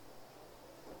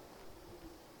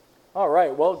All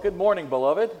right, well, good morning,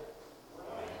 beloved.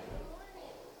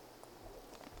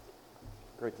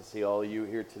 Great to see all of you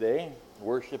here today,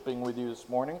 worshiping with you this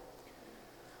morning. I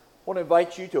want to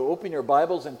invite you to open your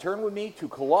Bibles and turn with me to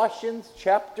Colossians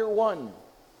chapter 1.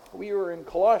 We are in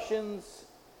Colossians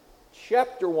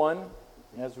chapter 1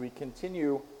 as we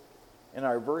continue in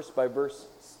our verse-by-verse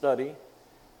study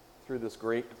through this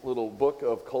great little book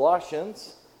of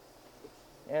Colossians.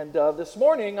 And this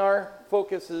morning, our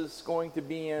focus is going to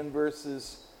be in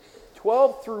verses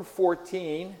 12 through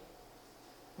 14.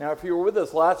 Now, if you were with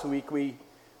us last week, we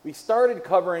started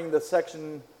covering this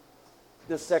section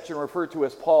referred to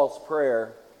as Paul's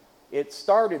prayer. It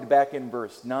started back in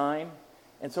verse 9.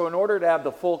 And so in order to have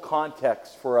the full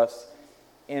context for us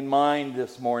in mind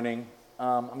this morning,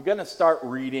 I'm going to start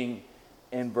reading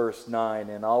in verse 9,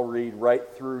 and I'll read right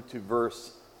through to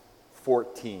verse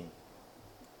 14.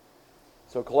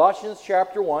 So Colossians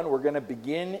chapter 1, we're going to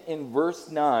begin in verse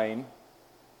 9.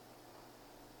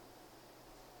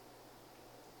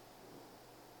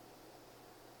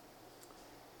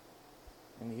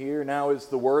 And here now is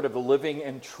the word of the living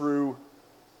and true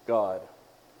God.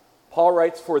 Paul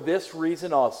writes, "For this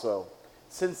reason also,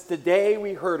 since the day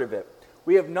we heard of it,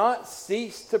 we have not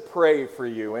ceased to pray for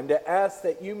you and to ask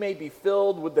that you may be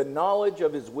filled with the knowledge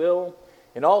of his will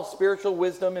in all spiritual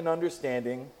wisdom and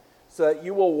understanding, so that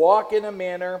you will walk in a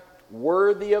manner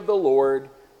worthy of the Lord,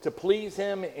 to please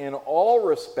him in all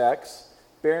respects,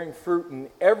 bearing fruit in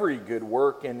every good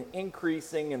work and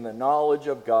increasing in the knowledge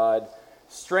of God,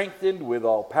 strengthened with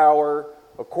all power,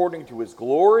 according to his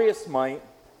glorious might,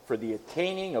 for the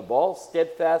attaining of all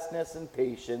steadfastness and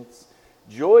patience,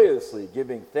 joyously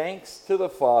giving thanks to the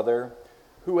Father,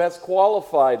 who has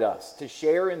qualified us to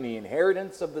share in the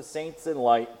inheritance of the saints in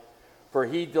light. For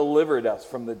he delivered us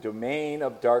from the domain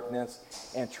of darkness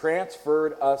and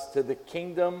transferred us to the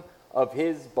kingdom of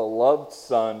his beloved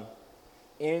Son,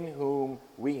 in whom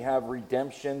we have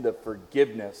redemption, the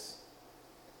forgiveness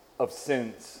of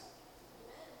sins."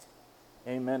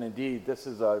 Amen, indeed. This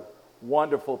is a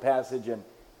wonderful passage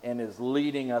and is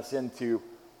leading us into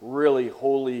really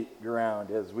holy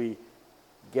ground as we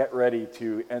get ready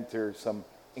to enter some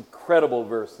incredible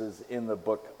verses in the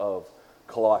book of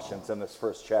Colossians, and this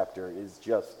first chapter is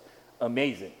just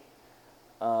amazing.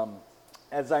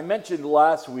 As I mentioned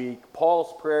last week,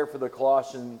 Paul's prayer for the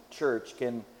Colossian church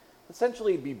can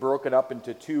essentially be broken up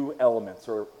into two elements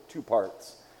or two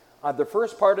parts. The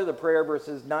first part of the prayer,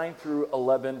 verses 9 through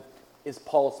 11, is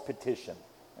Paul's petition,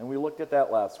 and we looked at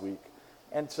that last week.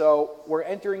 And so we're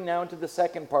entering now into the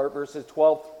second part, verses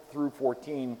 12 through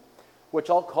 14, which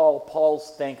I'll call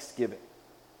Paul's thanksgiving.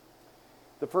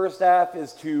 The first half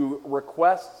is to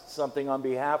request something on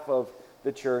behalf of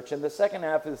the church, and the second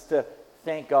half is to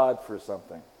thank God for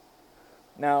something.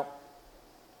 Now,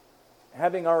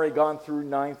 having already gone through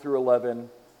 9 through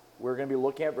 11, we're going to be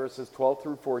looking at verses 12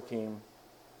 through 14.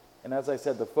 And as I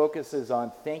said, the focus is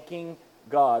on thanking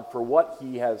God for what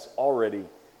he has already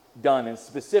done, and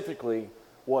specifically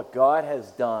what God has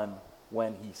done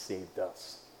when he saved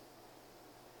us.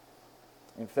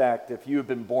 In fact, if you have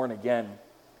been born again,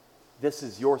 this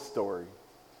is your story,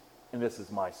 and this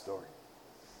is my story.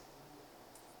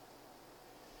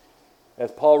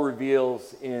 As Paul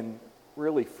reveals in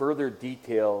really further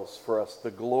details for us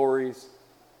the glories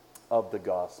of the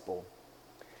gospel.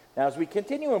 Now, as we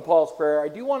continue in Paul's prayer, I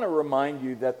do want to remind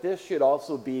you that this should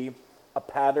also be a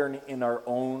pattern in our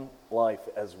own life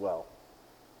as well.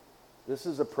 This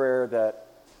is a prayer that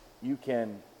you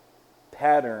can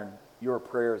pattern your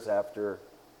prayers after.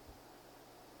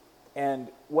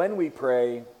 And when we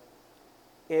pray,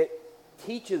 it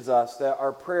teaches us that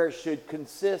our prayers should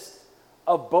consist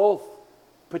of both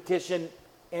petition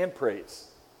and praise.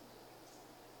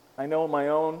 I know in my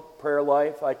own prayer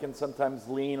life, I can sometimes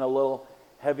lean a little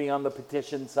heavy on the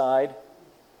petition side,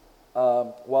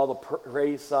 while the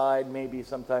praise side maybe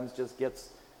sometimes just gets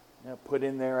put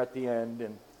in there at the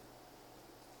end.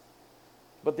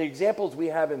 But the examples we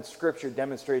have in Scripture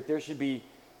demonstrate there should be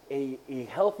a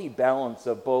healthy balance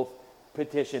of both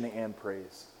petition and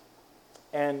praise.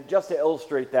 And just to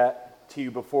illustrate that to you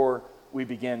before we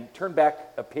begin, turn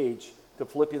back a page to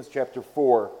Philippians chapter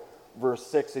 4, verse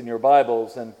 6 in your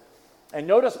Bibles, and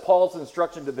notice Paul's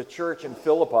instruction to the church in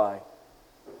Philippi.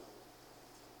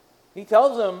 He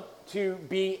tells them to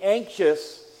be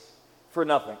anxious for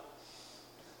nothing,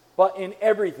 but in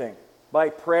everything, by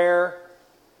prayer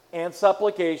and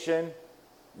supplication,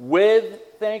 with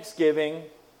thanksgiving,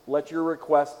 let your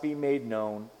requests be made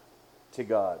known to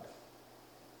God.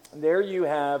 And there you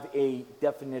have a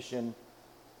definition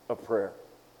of prayer.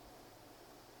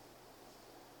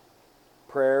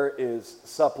 Prayer is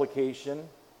supplication,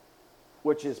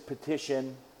 which is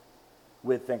petition,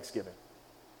 with thanksgiving.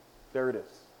 There it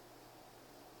is.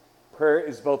 Prayer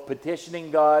is both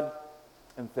petitioning God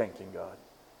and thanking God.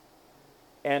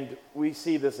 And we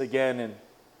see this again in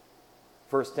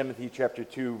 1 Timothy chapter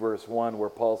 2, verse 1, where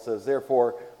Paul says,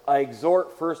 "Therefore, I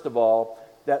exhort first of all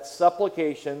that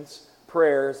supplications,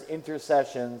 prayers,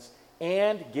 intercessions,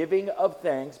 and giving of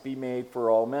thanks be made for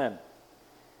all men."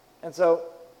 And so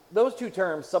those two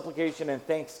terms, supplication and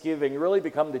thanksgiving, really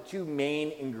become the two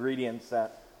main ingredients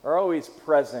that are always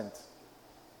present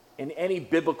in any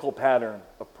biblical pattern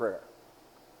of prayer.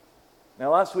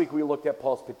 Now, last week we looked at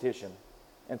Paul's petition.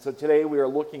 And so today we are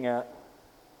looking at,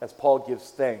 as Paul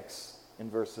gives thanks in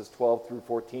verses 12 through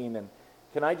 14. And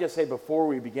can I just say before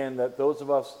we begin that those of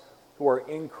us who are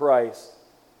in Christ,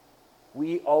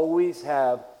 we always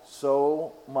have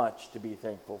so much to be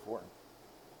thankful for.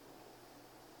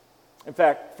 In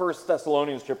fact, 1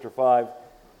 Thessalonians chapter 5,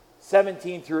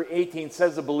 17 through 18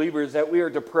 says to believers that we are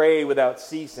to pray without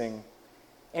ceasing,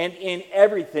 and in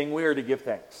everything we are to give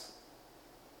thanks.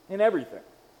 In everything.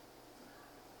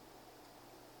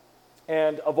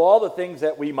 And of all the things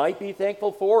that we might be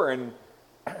thankful for, and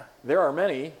there are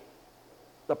many,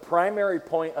 the primary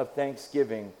point of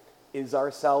thanksgiving is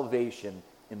our salvation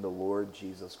in the Lord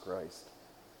Jesus Christ.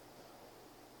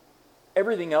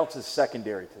 Everything else is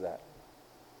secondary to that.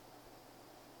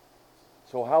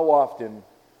 So how often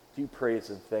do you praise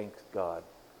and thank God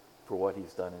for what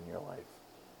He's done in your life?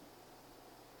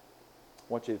 I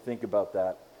want you to think about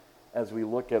that as we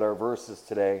look at our verses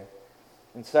today.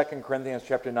 In 2 Corinthians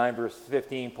chapter 9, verse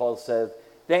 15, Paul says,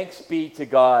 "Thanks be to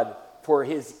God for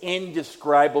His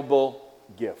indescribable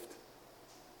gift."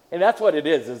 And that's what it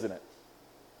is, isn't it?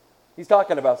 He's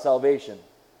talking about salvation.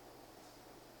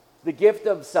 The gift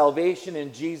of salvation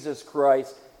in Jesus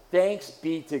Christ. Thanks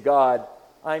be to God.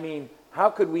 I mean, how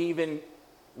could we even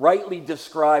rightly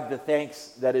describe the thanks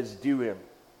that is due Him?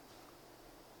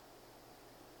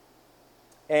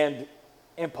 And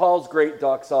in Paul's great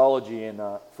doxology in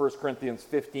 1 Corinthians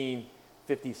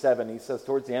 15:57, he says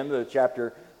towards the end of the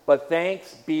chapter, "But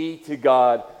thanks be to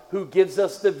God who gives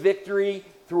us the victory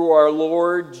through our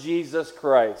Lord Jesus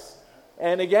Christ."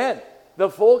 And again, the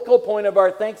focal point of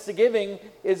our thanksgiving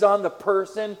is on the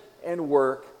person and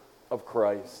work of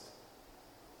Christ.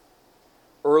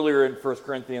 Earlier in 1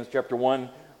 Corinthians chapter 1,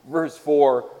 verse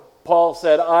 4, Paul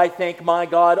said, "I thank my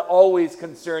God always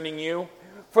concerning you,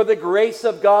 for the grace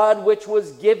of God which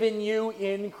was given you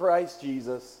in Christ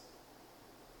Jesus."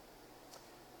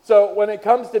 So when it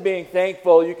comes to being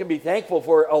thankful, you can be thankful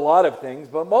for a lot of things,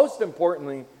 but most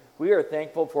importantly, we are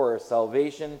thankful for our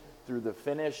salvation through the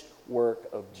finished work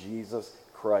of Jesus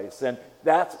Christ. And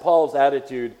that's Paul's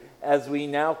attitude as we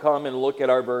now come and look at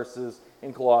our verses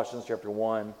in Colossians chapter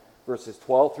 1, verses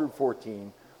 12 through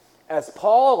 14. As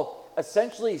Paul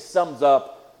essentially sums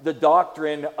up the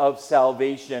doctrine of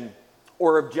salvation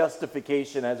or of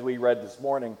justification, as we read this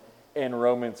morning in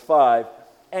Romans 5,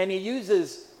 and he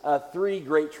uses three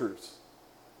great truths.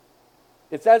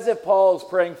 It's as if Paul is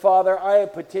praying, "Father, I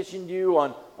have petitioned you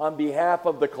on behalf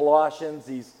of the Colossians,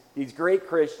 these great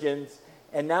Christians,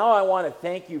 and now I want to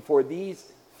thank you for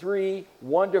these three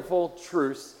wonderful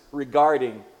truths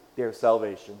regarding their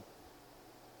salvation."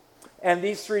 And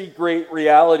these three great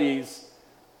realities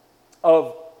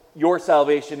of your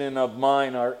salvation and of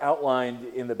mine are outlined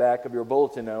in the back of your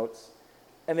bulletin notes.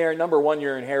 And they are, number one,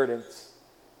 your inheritance.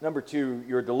 Number two,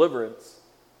 your deliverance.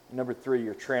 And number three,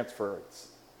 your transference.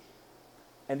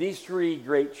 And these three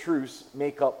great truths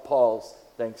make up Paul's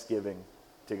thanksgiving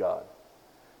to God.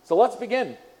 So let's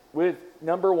begin with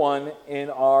number one in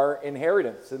our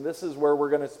inheritance. And this is where we're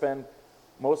going to spend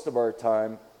most of our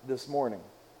time this morning.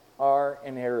 Our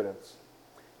inheritance.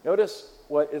 Notice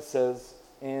what it says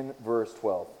in verse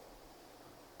 12.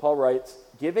 Paul writes,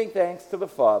 "Giving thanks to the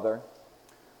Father,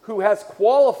 who has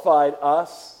qualified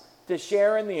us to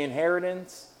share in the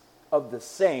inheritance of the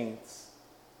saints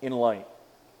in light."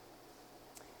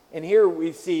 And here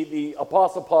we see the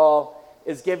Apostle Paul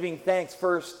is giving thanks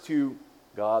first to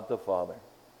God the Father.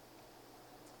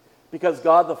 Because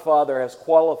God the Father has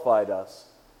qualified us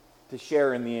to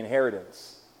share in the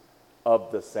inheritance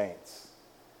of the saints.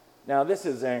 Now, this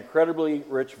is an incredibly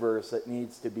rich verse that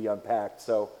needs to be unpacked.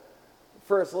 So,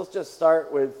 first, let's just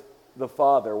start with the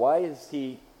Father. Why is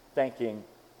he thanking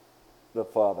the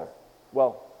Father?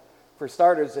 Well, for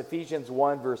starters, Ephesians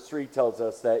 1 verse 3 tells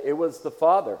us that it was the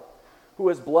Father who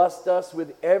has blessed us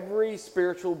with every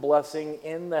spiritual blessing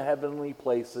in the heavenly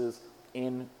places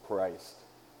in Christ.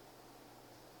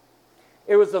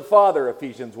 It was the Father,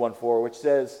 Ephesians 1:4, which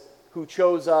says, who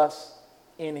chose us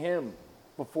in him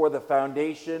before the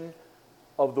foundation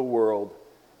of the world,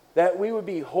 that we would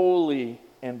be holy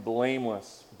and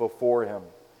blameless before him.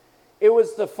 It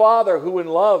was the Father who in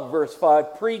love, verse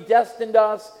 5, predestined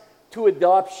us to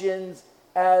adoptions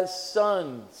as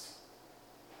sons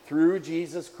through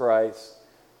Jesus Christ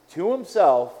to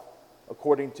himself,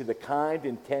 according to the kind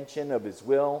intention of his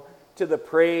will, to the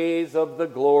praise of the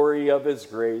glory of his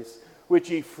grace, which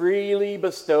he freely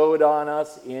bestowed on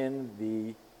us in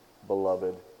the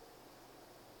Beloved.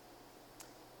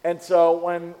 And so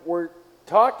when we're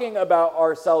talking about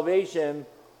our salvation,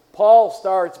 Paul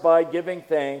starts by giving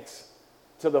thanks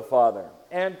to the Father.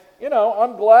 And,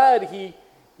 I'm glad he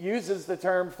uses the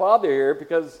term Father here,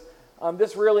 because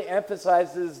this really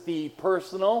emphasizes the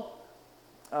personal,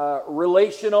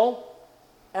 relational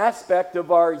aspect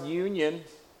of our union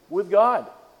with God.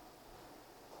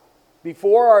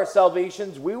 Before our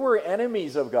salvations, we were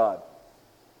enemies of God.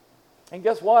 And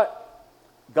guess what?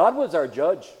 God was our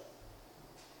judge.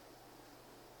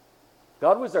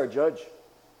 God was our judge.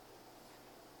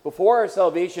 Before our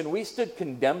salvation, we stood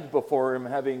condemned before him,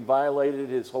 having violated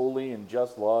his holy and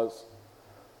just laws.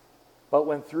 But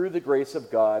when through the grace of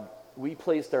God, we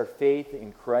placed our faith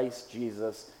in Christ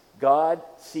Jesus, God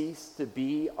ceased to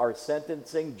be our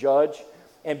sentencing judge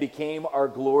and became our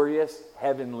glorious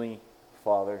heavenly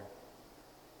Father.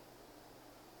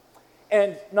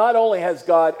 And not only has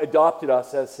God adopted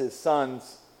us as his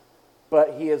sons,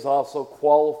 but he has also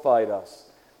qualified us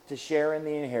to share in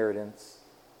the inheritance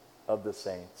of the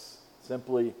saints.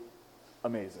 Simply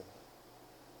amazing.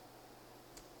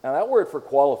 Now, that word for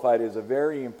qualified is a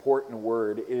very important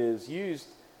word. It is used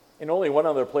in only one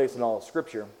other place in all of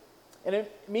Scripture. And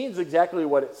it means exactly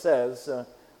what it says,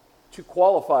 to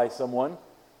qualify someone.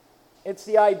 It's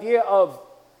the idea of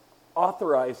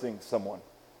authorizing someone.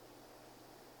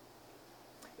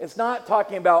 It's not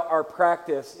talking about our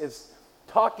practice, it's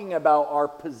talking about our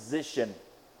position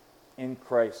in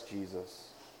Christ Jesus,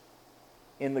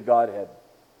 in the Godhead.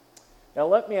 Now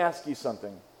let me ask you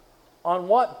something. On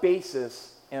what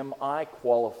basis am I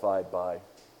qualified by?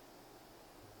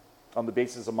 On the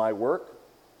basis of my work,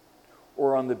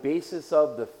 or on the basis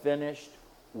of the finished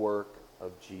work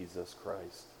of Jesus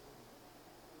Christ?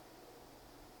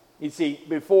 You see,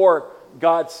 before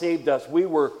God saved us, we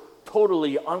were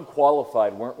totally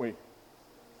unqualified, weren't we?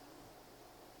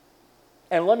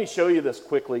 And let me show you this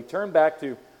quickly. Turn back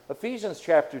to Ephesians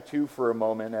chapter 2 for a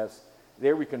moment, as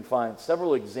there we can find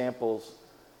several examples.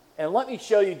 And let me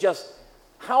show you just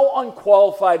how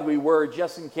unqualified we were,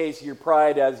 just in case your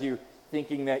pride has you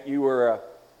thinking that you were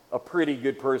a pretty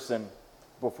good person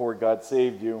before God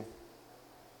saved you.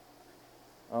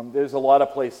 There's a lot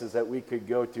of places that we could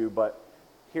go to, but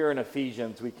here in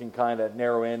Ephesians we can kind of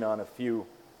narrow in on a few,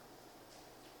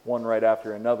 one right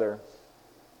after another.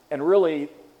 And really,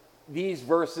 these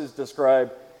verses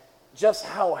describe just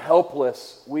how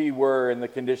helpless we were in the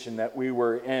condition that we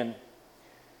were in.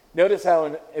 Notice how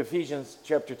in Ephesians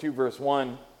chapter 2, verse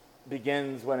 1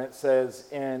 begins when it says,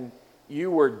 "And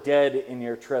you were dead in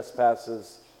your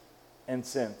trespasses and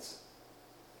sins,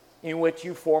 in which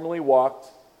you formerly walked,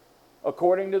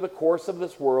 according to the course of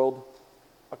this world,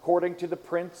 according to the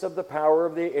prince of the power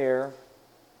of the air,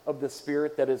 of the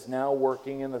spirit that is now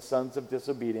working in the sons of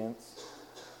disobedience.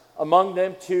 Among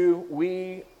them too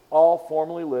we all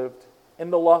formerly lived in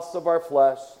the lusts of our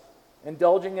flesh,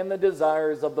 indulging in the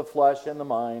desires of the flesh and the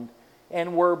mind,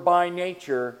 and were by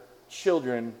nature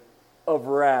children of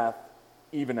wrath,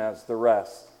 even as the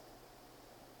rest."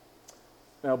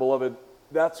 Now, beloved,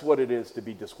 that's what it is to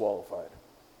be disqualified.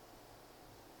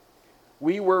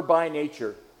 We were by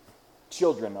nature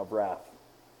children of wrath.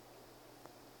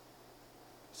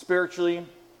 Spiritually,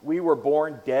 we were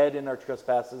born dead in our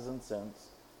trespasses and sins,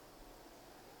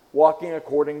 walking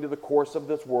according to the course of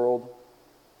this world,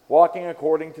 walking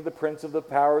according to the prince of the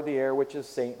power of the air, which is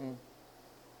Satan.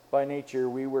 By nature,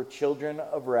 we were children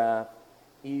of wrath,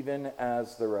 even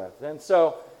as the rest. And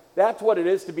so, that's what it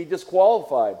is to be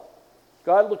disqualified.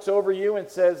 God looks over you and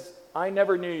says, "I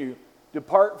never knew you.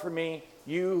 Depart from me,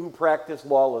 you who practice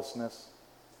lawlessness.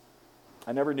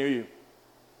 I never knew you.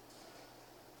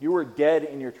 You were dead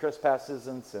in your trespasses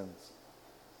and sins."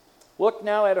 Look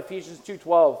now at Ephesians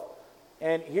 2:12.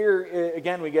 And here,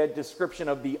 again, we get a description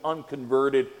of the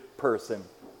unconverted person,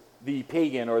 the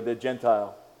pagan or the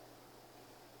Gentile.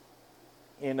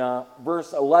 In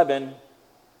verse 11,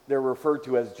 they're referred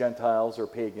to as Gentiles or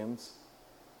pagans.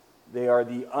 They are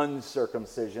the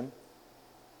uncircumcision.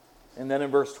 And then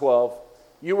in verse 12,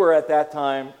 you were at that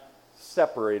time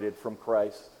separated from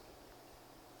Christ,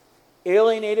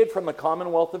 alienated from the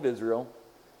commonwealth of Israel,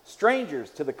 strangers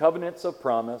to the covenants of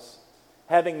promise,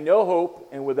 having no hope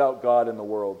and without God in the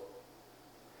world.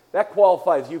 That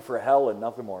qualifies you for hell and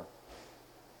nothing more.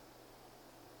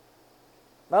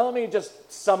 Now let me just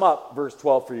sum up verse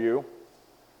 12 for you.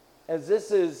 as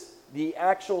this is the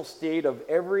actual state of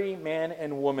every man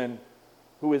and woman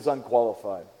who is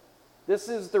unqualified. This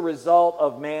is the result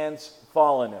of man's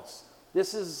fallenness.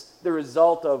 This is the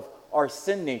result of our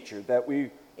sin nature that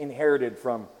we inherited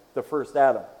from the first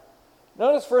Adam.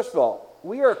 Notice, first of all,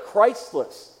 we are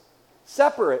Christless,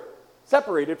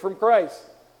 separated from Christ.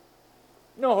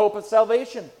 No hope of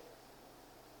salvation.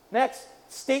 Next,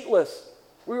 stateless.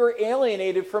 We were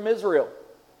alienated from Israel,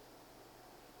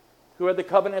 who had the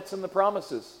covenants and the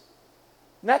promises.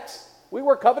 Next, we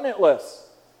were covenantless,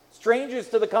 strangers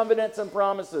to the covenants and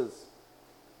promises.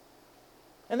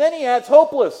 And then he adds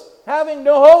hopeless, having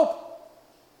no hope.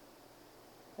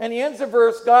 And he ends the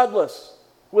verse godless,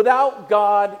 without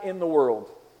God in the world.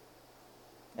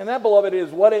 And that, beloved,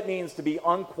 is what it means to be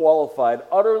unqualified,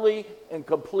 utterly and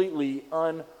completely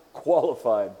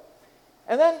unqualified.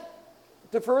 And then,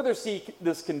 to further see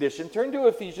this condition, turn to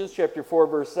Ephesians chapter 4,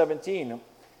 verse 17.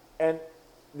 And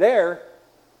there,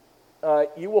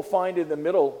 you will find in the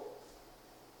middle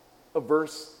of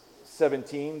verse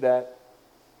 17 that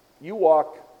you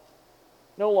walk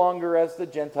no longer as the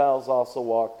Gentiles also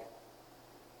walk,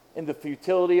 in the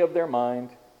futility of their mind,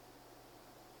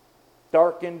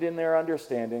 darkened in their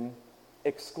understanding,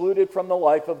 excluded from the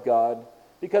life of God,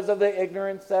 because of the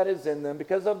ignorance that is in them,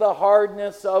 because of the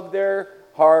hardness of their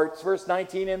hearts. Verse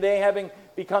 19, and they, having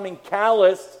becoming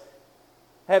calloused,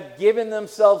 have given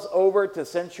themselves over to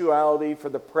sensuality for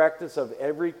the practice of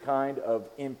every kind of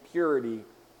impurity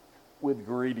with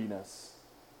greediness.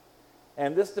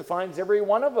 And this defines every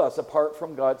one of us apart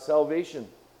from God's salvation.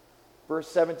 Verse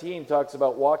 17 talks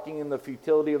about walking in the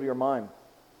futility of your mind.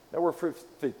 That word for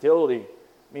futility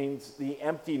means the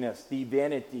emptiness, the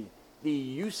vanity, the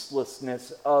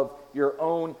uselessness of your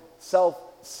own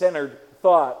self-centered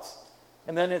thoughts.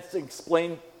 And then it's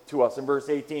explained to us in verse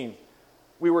 18.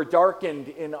 We were darkened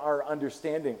in our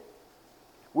understanding.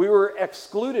 We were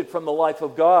excluded from the life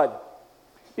of God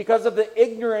because of the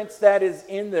ignorance that is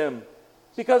in them,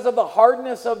 because of the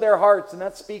hardness of their hearts, and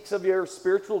that speaks of your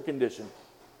spiritual condition.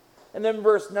 And then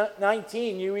verse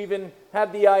 19, you even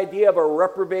have the idea of a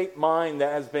reprobate mind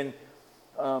that has been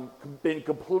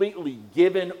completely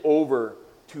given over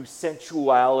to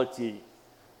sensuality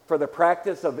for the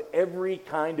practice of every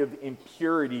kind of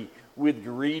impurity with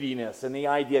greediness. And the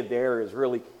idea there is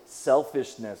really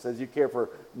selfishness, as you care for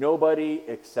nobody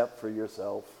except for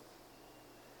yourself.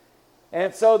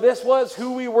 And so this was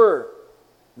who we were.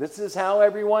 This is how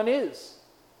everyone is.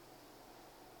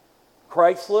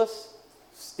 Christless,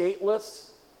 stateless,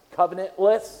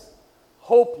 covenantless,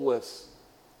 hopeless,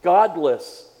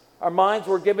 godless. Our minds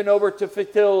were given over to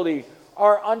futility.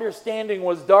 Our understanding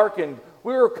was darkened.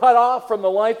 We were cut off from the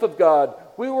life of God.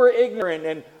 We were ignorant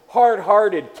and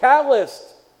hard-hearted,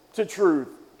 calloused to truth,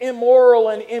 immoral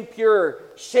and impure,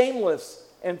 shameless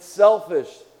and selfish.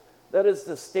 That is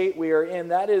the state we are in.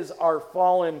 That is our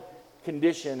fallen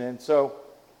condition. And so,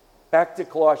 back to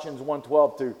Colossians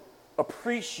 1:12 to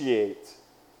appreciate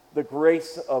the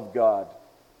grace of God.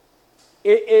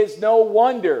 It is no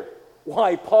wonder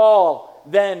why Paul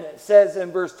then says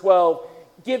in verse 12,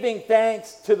 giving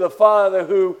thanks to the Father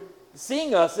who,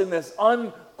 seeing us in this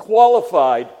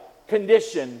unqualified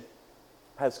condition,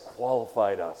 has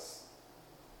qualified us.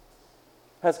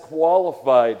 Has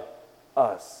qualified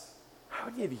us. How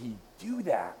did he do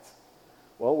that?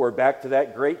 Well, we're back to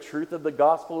that great truth of the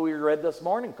gospel we read this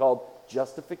morning called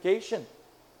justification.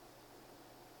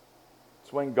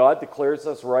 It's when God declares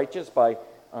us righteous by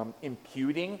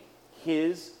imputing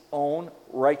his own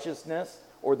righteousness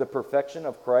or the perfection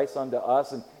of Christ unto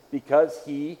us. And because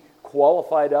he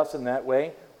qualified us in that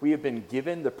way, we have been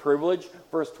given the privilege,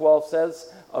 verse 12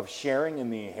 says, of sharing in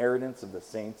the inheritance of the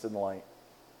saints in light.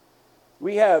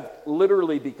 We have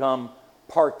literally become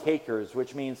partakers,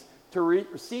 which means to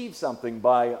receive something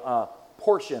by a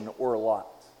portion or a lot.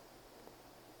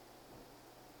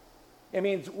 It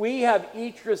means we have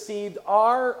each received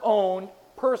our own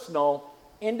personal,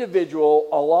 individual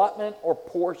allotment or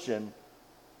portion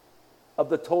of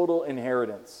the total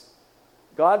inheritance.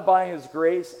 God, by his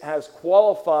grace, has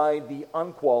qualified the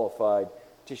unqualified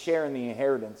to share in the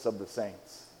inheritance of the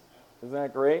saints. Isn't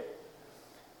that great?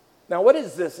 Now, what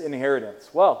is this inheritance?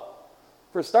 Well,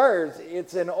 for starters,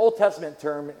 it's an Old Testament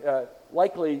term.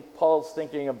 Likely, Paul's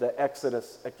thinking of the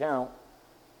Exodus account.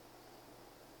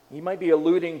 He might be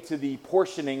alluding to the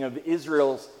portioning of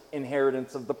Israel's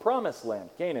inheritance of the promised land,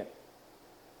 Canaan.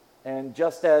 And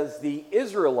just as the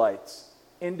Israelites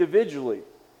individually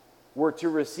were to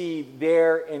receive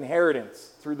their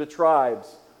inheritance through the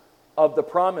tribes of the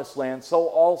promised land, so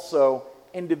also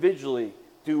individually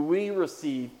do we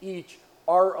receive each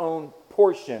our own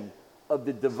portion of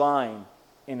the divine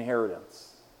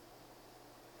inheritance.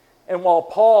 And while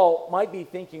Paul might be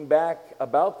thinking back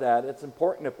about that, it's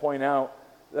important to point out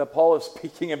that Paul is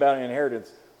speaking about an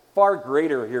inheritance far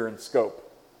greater here in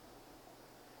scope.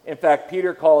 In fact,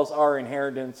 Peter calls our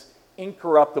inheritance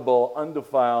incorruptible,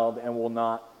 undefiled, and will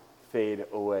not fade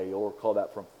away. You'll recall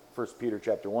that from 1 Peter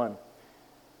chapter 1.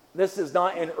 This is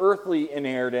not an earthly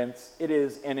inheritance, it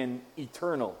is an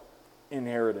eternal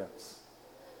inheritance.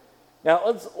 Now,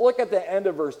 let's look at the end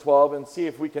of verse 12 and see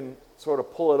if we can sort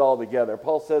of pull it all together.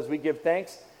 Paul says, we give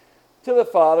thanks to the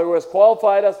Father who has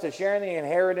qualified us to share in the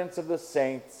inheritance of the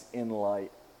saints in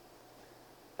light.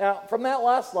 Now, from that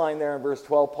last line there in verse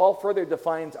 12, Paul further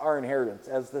defines our inheritance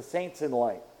as the saints in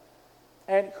light.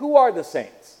 And who are the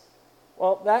saints?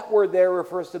 Well, that word there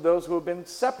refers to those who have been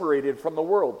separated from the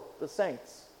world, the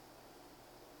saints.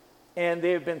 And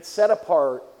they have been set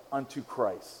apart unto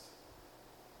Christ.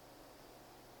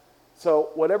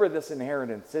 So whatever this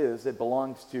inheritance is, it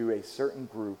belongs to a certain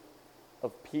group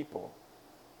of people.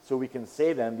 So we can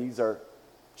say then these are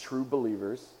true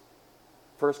believers.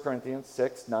 1 Corinthians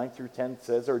 6, 9 through 10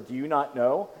 says, or do you not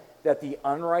know that the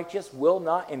unrighteous will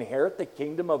not inherit the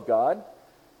kingdom of God?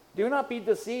 Do not be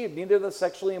deceived, neither the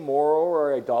sexually immoral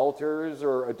or idolaters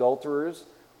or adulterers,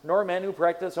 nor men who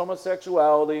practice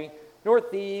homosexuality, nor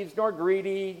thieves, nor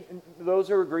greedy, those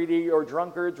who are greedy, or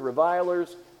drunkards,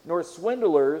 revilers, nor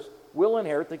swindlers will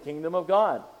inherit the kingdom of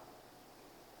God.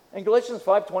 And Galatians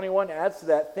 5:21 adds to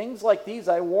that, things like these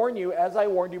I warn you, as I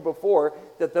warned you before,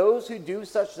 that those who do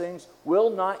such things will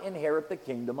not inherit the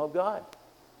kingdom of God.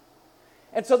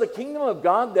 And so the kingdom of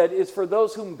God, that is for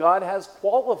those whom God has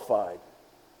qualified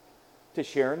to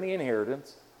share in the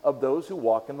inheritance of those who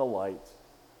walk in the light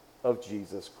of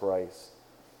Jesus Christ.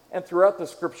 And throughout the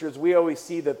scriptures, we always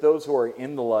see that those who are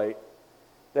in the light,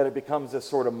 that it becomes this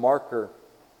sort of marker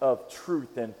of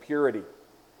truth and purity.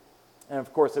 And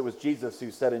of course, it was Jesus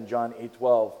who said in John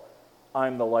 8:12,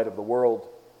 I'm the light of the world.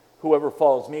 Whoever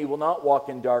follows me will not walk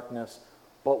in darkness,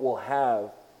 but will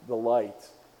have the light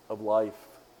of life.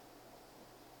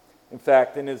 In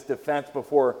fact, in his defense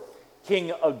before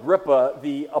King Agrippa,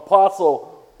 the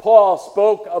apostle Paul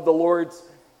spoke of the Lord's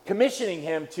commissioning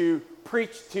him to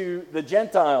preach to the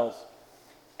Gentiles.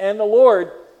 And the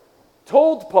Lord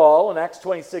told Paul in Acts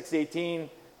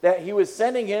 26:18 that he was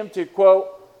sending him to, quote,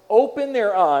 open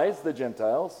their eyes, the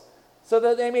Gentiles, so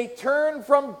that they may turn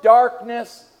from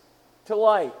darkness to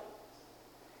light,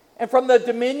 and from the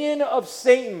dominion of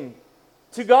Satan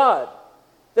to God,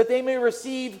 that they may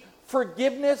receive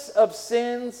forgiveness of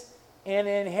sins and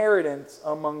inheritance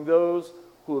among those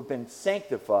who have been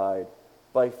sanctified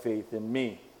by faith in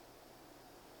me.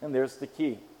 And there's the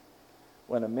key.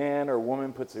 When a man or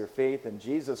woman puts their faith in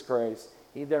Jesus Christ,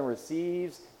 he then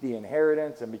receives the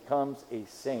inheritance and becomes a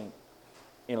saint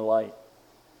in light.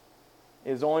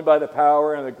 It is only by the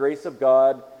power and the grace of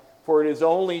God, for it is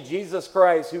only Jesus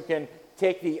Christ who can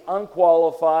take the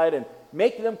unqualified and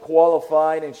make them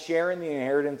qualified and share in the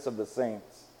inheritance of the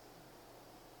saints.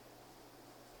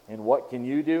 And what can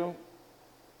you do?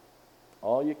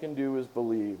 All you can do is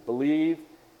believe. Believe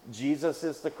Jesus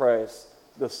is the Christ,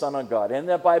 the Son of God, and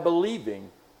that by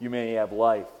believing you may have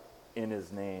life in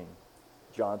his name.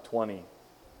 John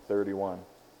 20:31.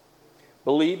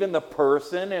 Believe in the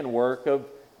person and work of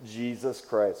Jesus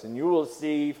Christ, and you will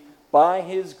receive by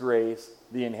his grace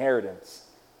the inheritance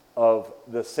of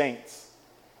the saints.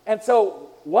 And so,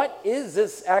 what is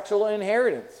this actual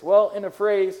inheritance? Well, in a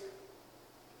phrase,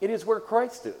 it is where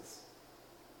Christ is.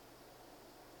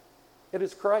 It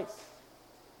is Christ.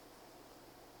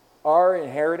 Our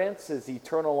inheritance is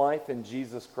eternal life in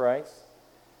Jesus Christ.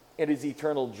 It is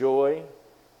eternal joy,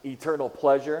 eternal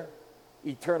pleasure,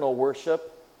 eternal worship,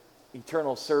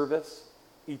 eternal service,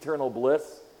 eternal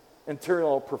bliss,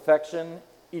 eternal perfection,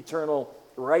 eternal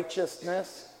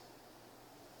righteousness.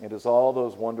 It is all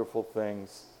those wonderful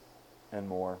things and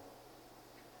more.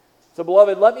 So,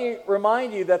 beloved, let me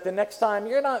remind you that the next time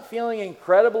you're not feeling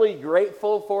incredibly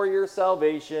grateful for your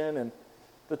salvation and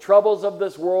the troubles of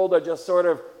this world are just sort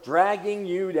of dragging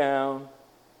you down,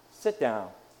 sit down,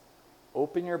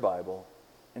 open your Bible,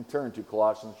 and turn to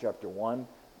Colossians chapter 1,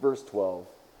 verse 12.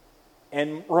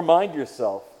 And remind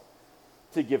yourself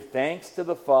to give thanks to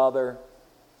the Father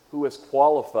who has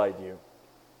qualified you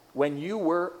when you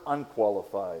were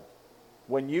unqualified.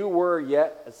 When you were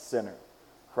yet a sinner,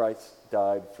 Christ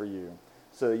died for you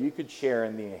so that you could share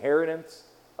in the inheritance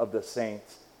of the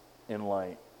saints in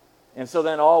light. And so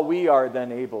then all we are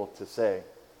then able to say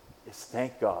is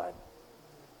thank God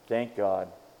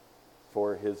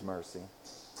for his mercy.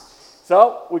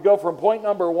 So we go from point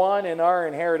number 1 in our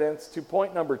inheritance to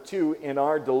point number 2 in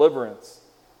our deliverance.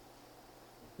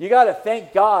 You got to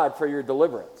thank God for your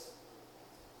deliverance.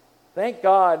 Thank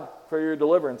God for your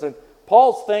deliverance. And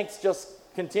Paul's thanks just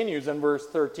continues in verse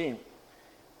 13.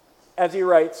 As he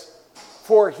writes,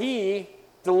 for he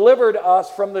delivered us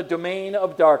from the domain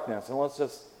of darkness. And let's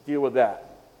just deal with that.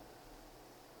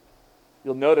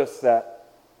 You'll notice that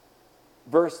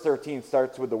verse 13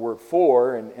 starts with the word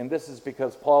for, and this is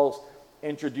because Paul's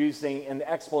introducing an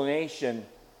explanation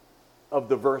of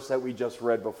the verse that we just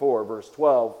read before, verse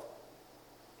 12.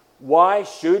 Why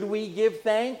should we give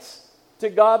thanks to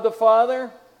God the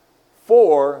Father?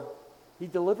 For he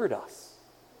delivered us.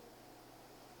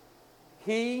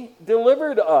 He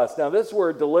delivered us. Now, this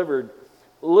word delivered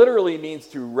literally means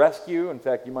to rescue. In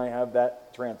fact, you might have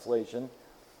that translation.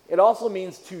 It also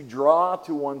means to draw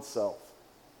to oneself.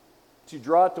 To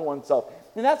draw to oneself.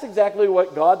 And that's exactly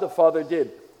what God the Father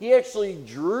did. He actually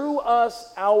drew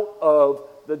us out of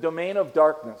the domain of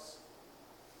darkness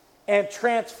and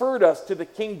transferred us to the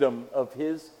kingdom of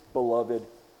his beloved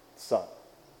Son.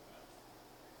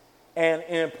 And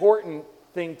an important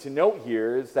thing to note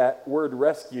here is that word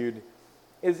rescued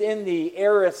is in the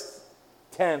aorist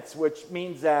tense, which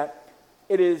means that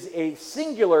it is a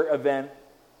singular event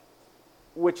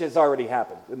which has already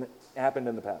happened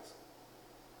in the past.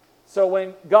 So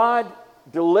when God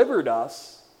delivered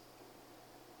us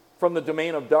from the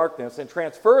domain of darkness and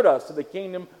transferred us to the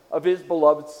kingdom of his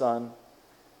beloved Son,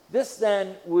 this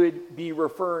then would be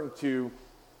referring to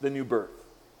the new birth.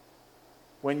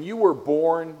 When you were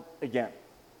born again.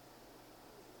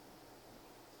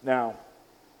 Now,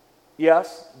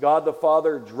 yes, God the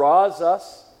Father draws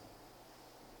us,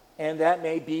 and that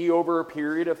may be over a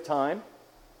period of time.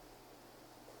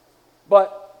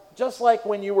 But just like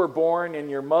when you were born and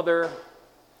your mother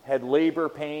had labor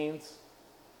pains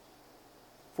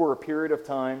for a period of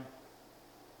time,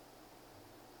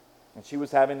 and she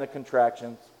was having the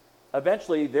contractions,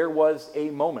 eventually there was a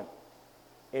moment,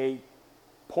 a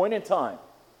point in time,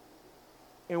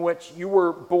 in which you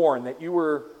were born, that you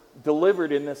were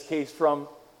delivered, in this case, from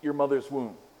your mother's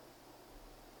womb.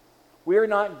 We are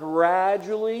not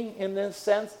gradually, in this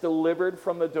sense, delivered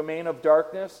from the domain of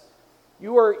darkness.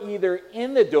 You are either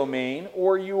in the domain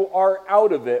or you are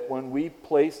out of it when we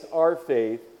placed our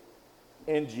faith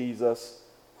in Jesus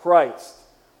Christ.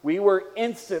 We were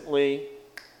instantly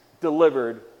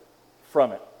delivered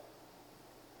from it.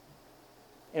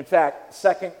 In fact,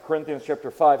 2 Corinthians chapter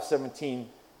 5:17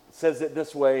 says it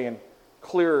this way in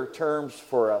clearer terms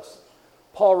for us.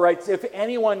 Paul writes, if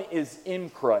anyone is in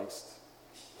Christ,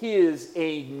 he is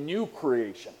a new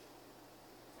creation.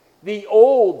 The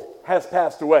old has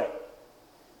passed away.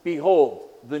 Behold,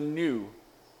 the new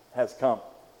has come.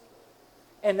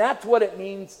 And that's what it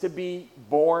means to be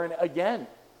born again.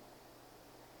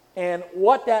 And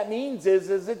what that means is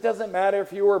it doesn't matter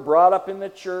if you were brought up in the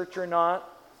church or not.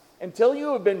 Until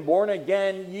you have been born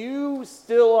again, you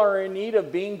still are in need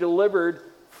of being delivered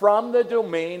from the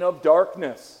domain of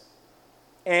darkness.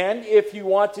 And if you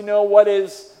want to know what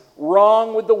is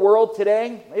wrong with the world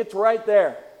today, it's right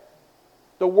there.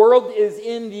 The world is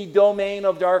in the domain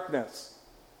of darkness.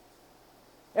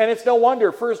 And it's no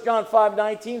wonder 1 John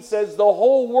 5:19 says the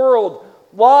whole world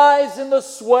lies in the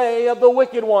sway of the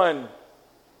wicked one.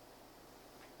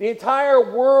 The entire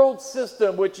world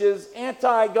system, which is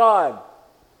anti-God,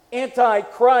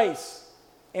 anti-Christ,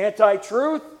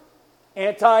 anti-truth,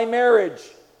 anti-marriage,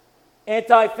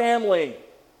 anti-family,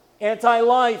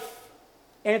 anti-life,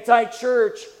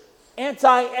 anti-church,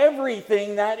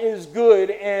 anti-everything that is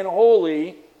good and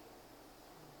holy.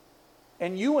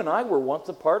 And you and I were once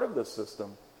a part of this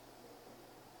system.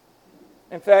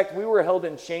 In fact, we were held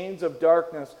in chains of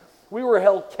darkness. We were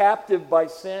held captive by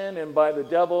sin and by the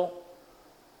devil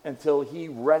until he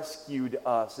rescued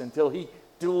us, until he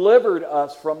delivered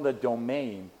us from the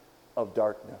domain of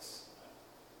darkness.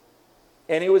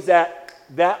 And it was at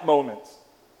that moment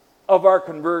of our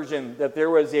conversion that there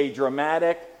was a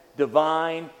dramatic,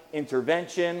 divine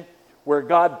intervention where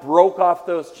God broke off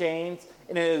those chains,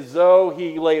 and it is as though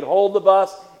he laid hold of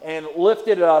us and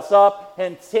lifted us up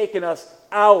and taken us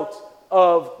out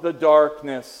of the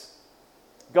darkness.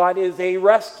 God is a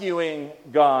rescuing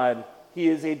God. He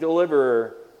is a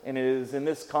deliverer, and it is in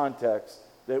this context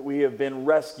that we have been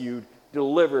rescued,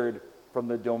 delivered from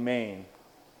the domain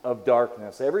of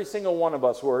darkness. Every single one of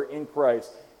us who are in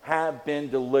Christ have been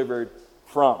delivered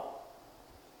from.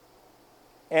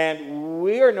 And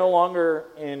we are no longer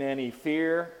in any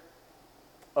fear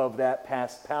of that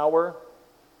past power,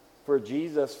 for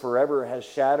Jesus forever has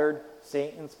shattered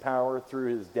Satan's power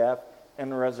through his death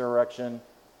and resurrection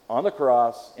on the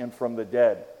cross and from the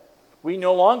dead. We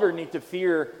no longer need to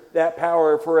fear that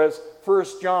power, for as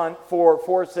 1 John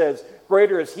 4:4 says,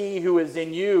 greater is he who is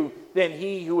in you than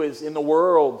he who is in the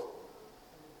world.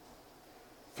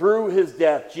 Through his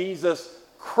death, Jesus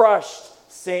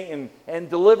crushed Satan and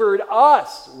delivered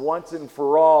us once and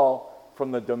for all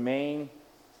from the domain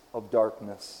of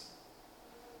darkness.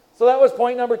 So that was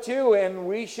point number 2, and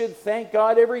we should thank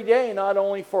God every day, not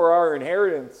only for our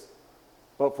inheritance,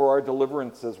 but for our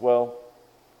deliverance as well.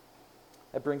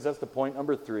 That brings us to point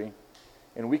number 3,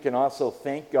 and we can also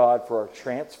thank God for our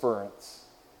transference.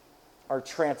 Our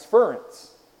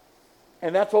transference.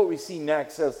 And that's what we see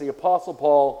next as the Apostle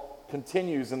Paul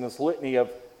continues in this litany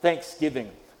of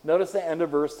thanksgiving. Notice the end of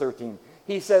verse 13.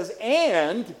 He says,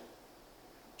 and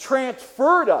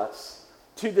transferred us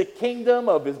to the kingdom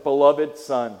of his beloved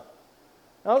Son.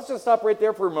 Now let's just stop right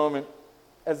there for a moment,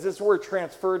 as this word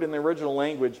transferred in the original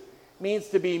language means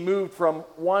to be moved from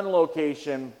one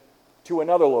location to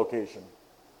another location.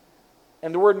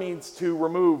 And the word means to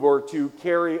remove or to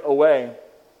carry away.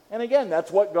 And again,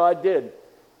 that's what God did.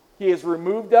 He has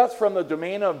removed us from the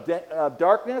domain of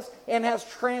darkness and has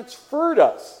transferred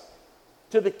us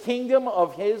to the kingdom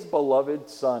of his beloved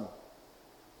Son.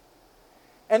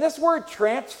 And this word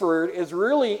transferred is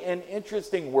really an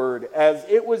interesting word, as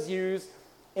it was used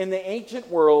in the ancient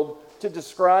world to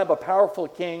describe a powerful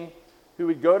king who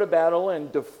would go to battle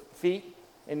and defeat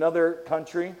another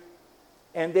country.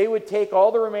 And they would take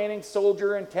all the remaining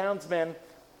soldier and townsmen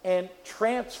and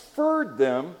transferred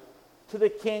them to the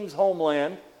king's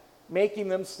homeland, making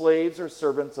them slaves or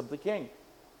servants of the king.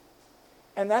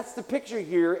 And that's the picture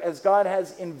here, as God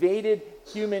has invaded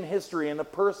human history in the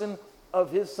person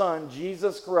of his Son,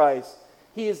 Jesus Christ.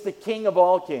 He is the King of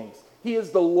all kings. He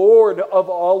is the Lord of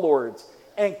all lords.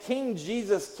 And King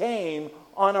Jesus came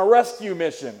on a rescue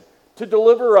mission to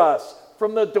deliver us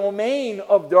from the domain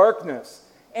of darkness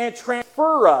and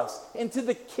transfer us into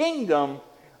the kingdom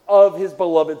of his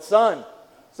beloved Son,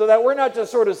 so that we're not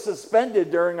just sort of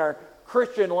suspended during our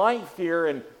Christian life here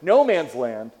in no man's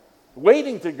land,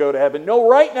 waiting to go to heaven. No,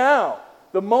 right now,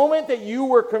 the moment that you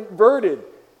were converted,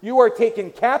 you are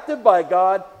taken captive by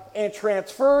God and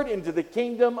transferred into the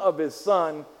kingdom of his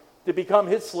Son to become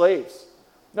his slaves.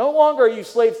 No longer are you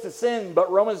slaves to sin, but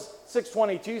Romans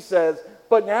 6:22 says,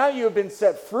 but now you have been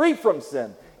set free from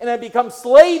sin and have become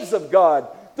slaves of God.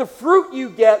 The fruit you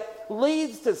get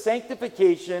leads to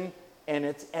sanctification and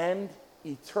its end,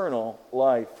 eternal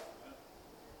life.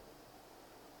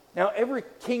 Now, every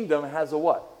kingdom has a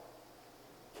what?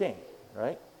 King,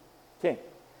 right? King.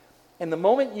 And the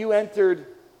moment you entered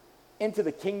into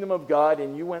the kingdom of God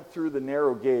and you went through the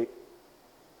narrow gate,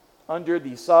 under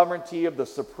the sovereignty of the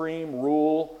supreme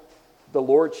rule, the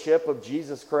lordship of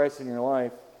Jesus Christ in your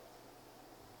life,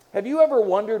 have you ever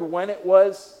wondered when it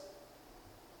was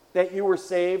that you were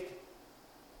saved?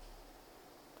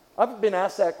 I've been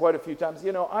asked that quite a few times.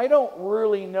 You know, I don't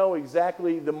really know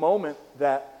exactly the moment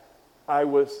that I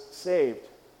was saved.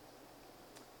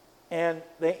 And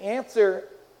the answer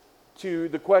to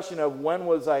the question of when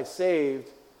was I saved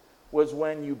was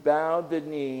when you bowed the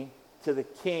knee to the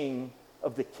King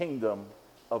of the kingdom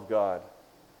of God.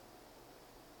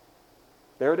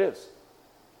 There it is.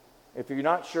 If you're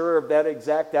not sure of that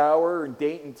exact hour and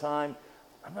date and time,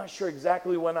 I'm not sure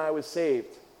exactly when I was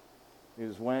saved. It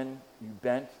was when you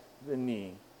bent the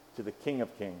knee to the King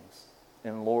of Kings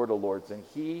and Lord of Lords, and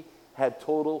he had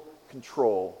total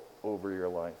control over your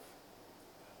life.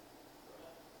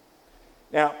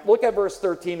 Now, look at verse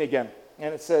 13 again,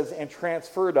 and it says, and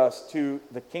transferred us to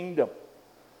the kingdom.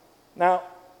 Now,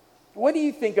 what do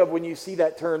you think of when you see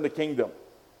that term, the kingdom?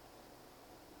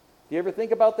 Do you ever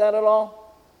think about that at all?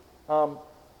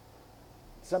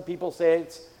 Some people say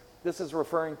this is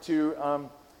referring to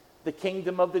the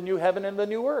kingdom of the new heaven and the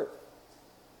new earth,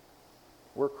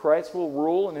 where Christ will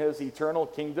rule in his eternal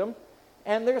kingdom.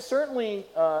 And there's certainly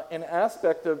an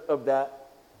aspect of that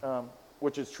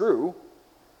which is true,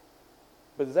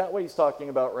 but is that what he's talking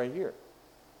about right here?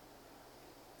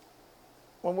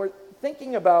 When we're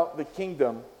thinking about the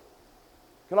kingdom,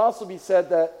 it can also be said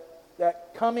that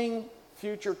that coming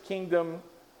future kingdom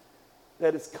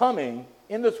that is coming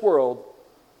in this world,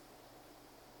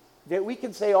 that we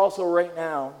can say also right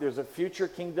now, there's a future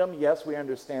kingdom. Yes, we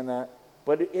understand that.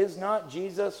 But is not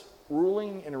Jesus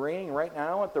ruling and reigning right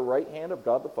now at the right hand of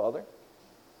God the Father?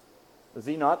 Is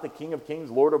he not the King of Kings,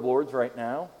 Lord of Lords right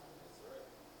now?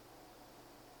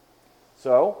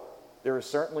 So, there is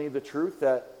certainly the truth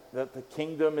that the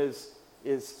kingdom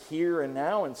is here and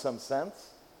now in some sense.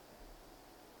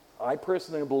 I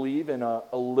personally believe in a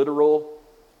literal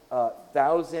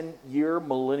 1,000-year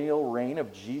millennial reign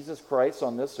of Jesus Christ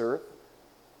on this earth,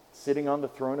 sitting on the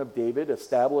throne of David,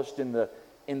 established in the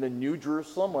New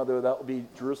Jerusalem, whether that will be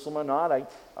Jerusalem or not.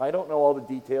 I don't know all the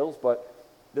details, but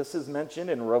this is mentioned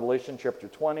in Revelation chapter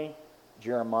 20,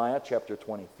 Jeremiah chapter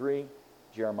 23,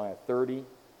 Jeremiah 30,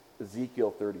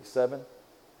 Ezekiel 37,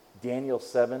 Daniel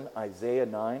 7, Isaiah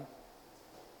 9.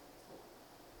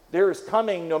 There is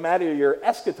coming, no matter your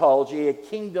eschatology, a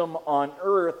kingdom on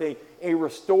earth, a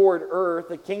restored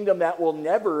earth, a kingdom that will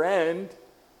never end.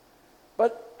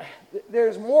 But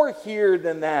there's more here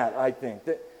than that, I think.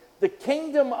 The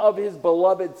kingdom of his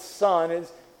beloved Son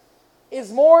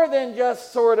is more than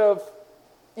just sort of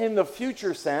in the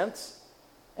future sense.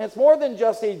 And it's more than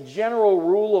just a general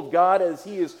rule of God as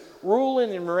he is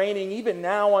ruling and reigning even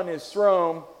now on his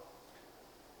throne.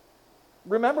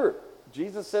 Remember,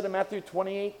 Jesus said in Matthew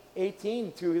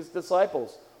 28:18 to his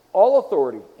disciples, all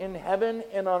authority in heaven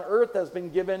and on earth has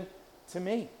been given to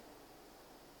me.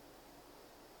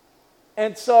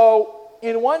 And so,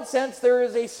 in one sense, there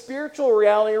is a spiritual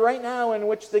reality right now in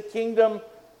which the kingdom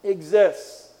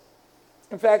exists.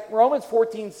 In fact, Romans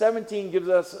 14:17 gives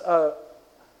us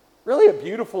really a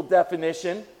beautiful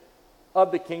definition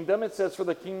of the kingdom. It says, for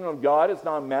the kingdom of God is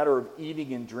not a matter of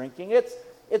eating and drinking.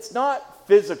 It's not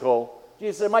physical.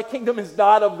 Jesus said, my kingdom is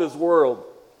not of this world.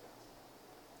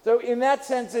 So in that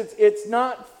sense, it's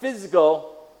not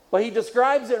physical, but he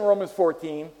describes it in Romans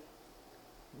 14,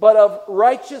 but of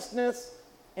righteousness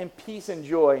and peace and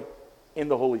joy in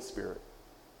the Holy Spirit.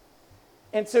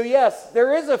 And so yes,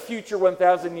 there is a future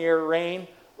 1,000-year reign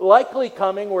likely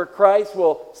coming where Christ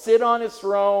will sit on his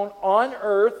throne on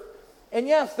earth. And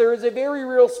yes, there is a very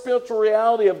real spiritual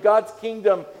reality of God's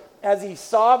kingdom as he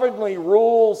sovereignly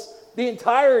rules the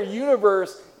entire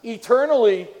universe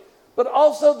eternally, but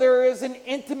also there is an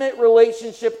intimate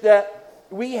relationship that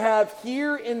we have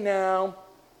here and now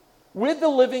with the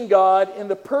living God in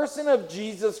the person of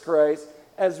Jesus Christ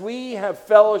as we have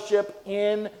fellowship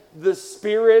in the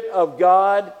Spirit of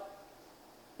God,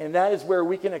 and that is where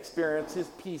we can experience his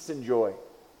peace and joy,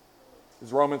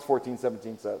 as Romans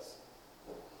 14:17 says.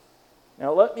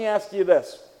 Now let me ask you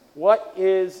this. What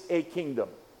is a kingdom?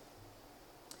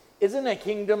 Isn't a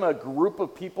kingdom a group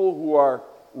of people who are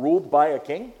ruled by a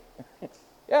king?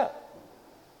 Yeah.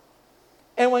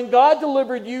 And when God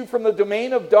delivered you from the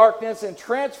domain of darkness and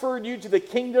transferred you to the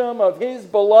kingdom of his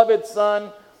beloved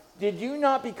Son, did you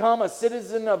not become a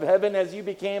citizen of heaven as you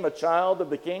became a child of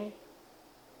the king?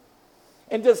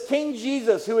 And does King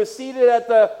Jesus, who is seated at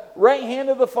the right hand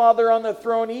of the Father on the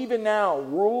throne even now,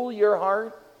 rule your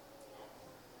heart?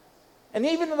 And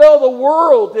even though the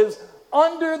world is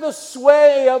under the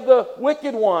sway of the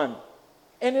wicked one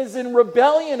and is in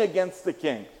rebellion against the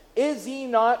king, is he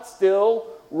not still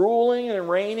ruling and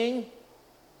reigning?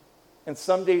 And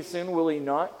someday soon will he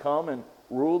not come and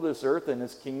rule this earth and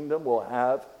his kingdom will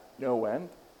have no end?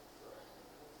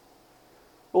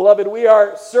 Beloved, we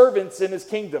are servants in his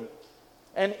kingdom.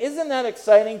 And isn't that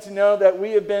exciting to know that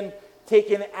we have been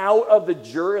taken out of the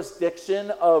jurisdiction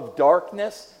of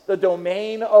darkness, the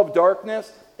domain of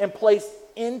darkness, and placed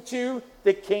into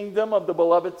the kingdom of the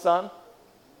beloved Son?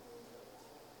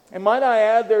 And might I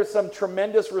add, there's some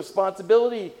tremendous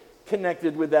responsibility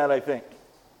connected with that, I think.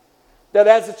 That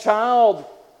as a child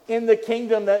in the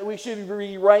kingdom, that we should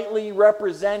be rightly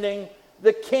representing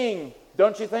the king,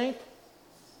 don't you think?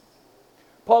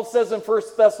 Paul says in 1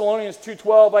 Thessalonians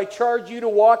 2:12, I charge you to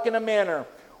walk in a manner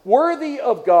worthy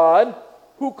of God,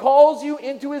 who calls you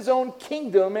into his own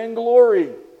kingdom and glory.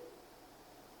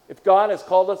 If God has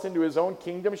called us into his own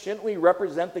kingdom, shouldn't we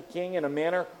represent the king in a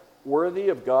manner worthy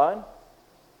of God?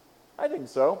 I think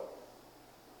so.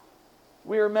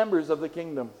 We are members of the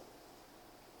kingdom.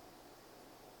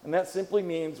 And that simply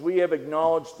means we have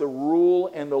acknowledged the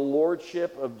rule and the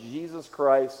lordship of Jesus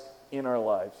Christ in our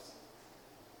lives.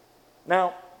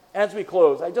 Now, as we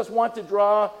close, I just want to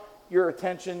draw your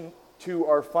attention to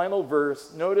our final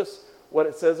verse. Notice what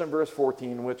it says in verse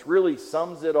 14, which really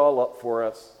sums it all up for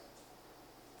us.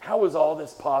 How is all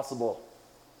this possible?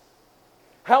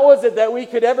 How is it that we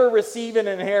could ever receive an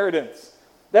inheritance?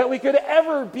 That we could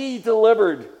ever be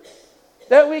delivered?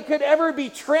 That we could ever be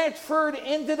transferred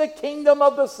into the kingdom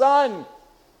of the Son?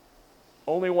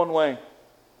 Only one way.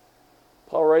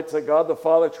 Paul writes that God the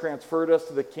Father transferred us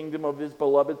to the kingdom of his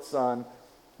beloved Son,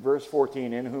 verse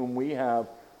 14, in whom we have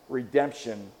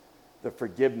redemption, the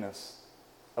forgiveness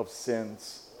of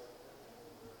sins.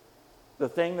 The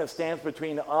thing that stands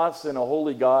between us and a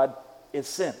holy God is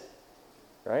sin,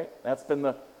 right? That's been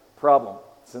the problem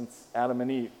since Adam and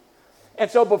Eve.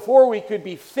 And so before we could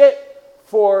be fit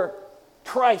for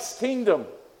Christ's kingdom,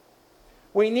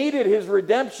 we needed his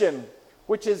redemption,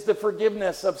 which is the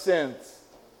forgiveness of sins.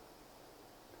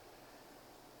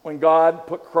 When God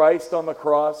put Christ on the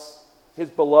cross,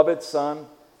 his beloved Son,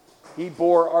 he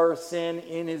bore our sin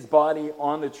in his body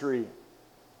on the tree.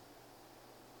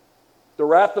 The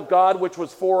wrath of God, which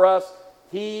was for us,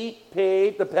 he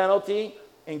paid the penalty,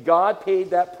 and God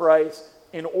paid that price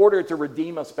in order to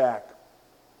redeem us back.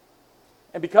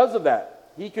 And because of that,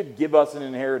 he could give us an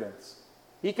inheritance.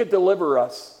 He could deliver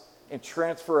us and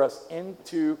transfer us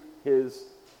into his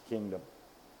kingdom.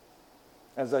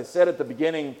 As I said at the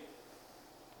beginning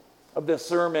of this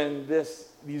sermon,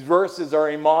 these verses are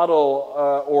a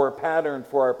model or a pattern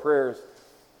for our prayers.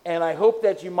 And I hope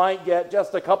that you might get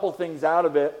just a couple things out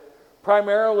of it.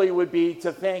 Primarily would be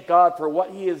to thank God for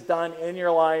what he has done in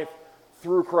your life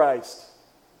through Christ.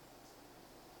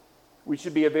 We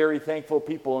should be a very thankful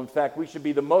people. In fact, we should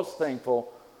be the most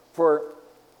thankful, for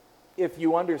if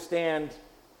you understand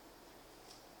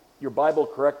your Bible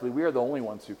correctly, we are the only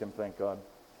ones who can thank God.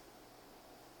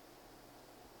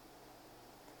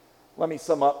 Let me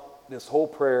sum up this whole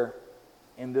prayer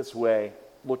in this way,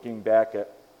 looking back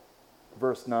at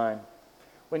verse 9.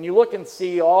 When you look and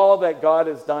see all that God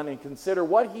has done and consider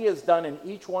what he has done in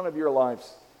each one of your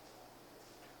lives,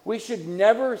 we should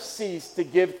never cease to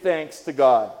give thanks to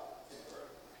God.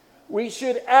 We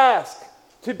should ask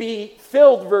to be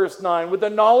filled, verse 9, with the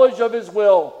knowledge of his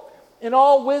will, in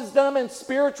all wisdom and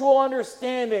spiritual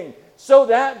understanding, so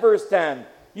that, verse 10,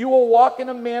 you will walk in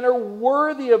a manner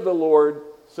worthy of the Lord,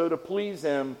 so to please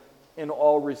him in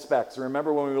all respects.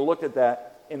 Remember when we looked at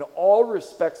that, in all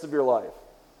respects of your life.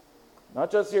 Not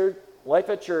just your life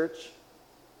at church,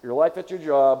 your life at your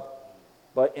job,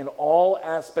 but in all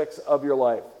aspects of your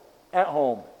life. At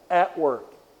home, at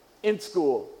work, in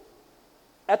school,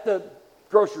 at the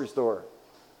grocery store.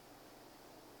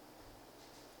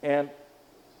 And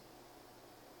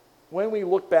when we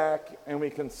look back and we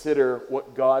consider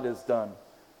what God has done,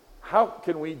 how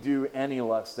can we do any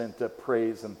less than to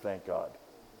praise and thank God?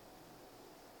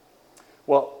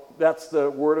 Well, that's the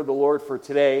word of the Lord for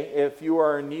today. If you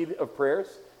are in need of prayers,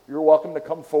 you're welcome to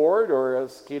come forward, or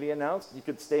as Katie announced, you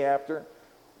could stay after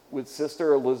with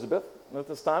Sister Elizabeth. And at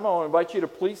this time, I want to invite you to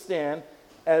please stand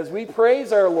as we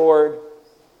praise our Lord,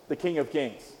 the King of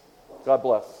Kings. God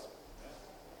bless.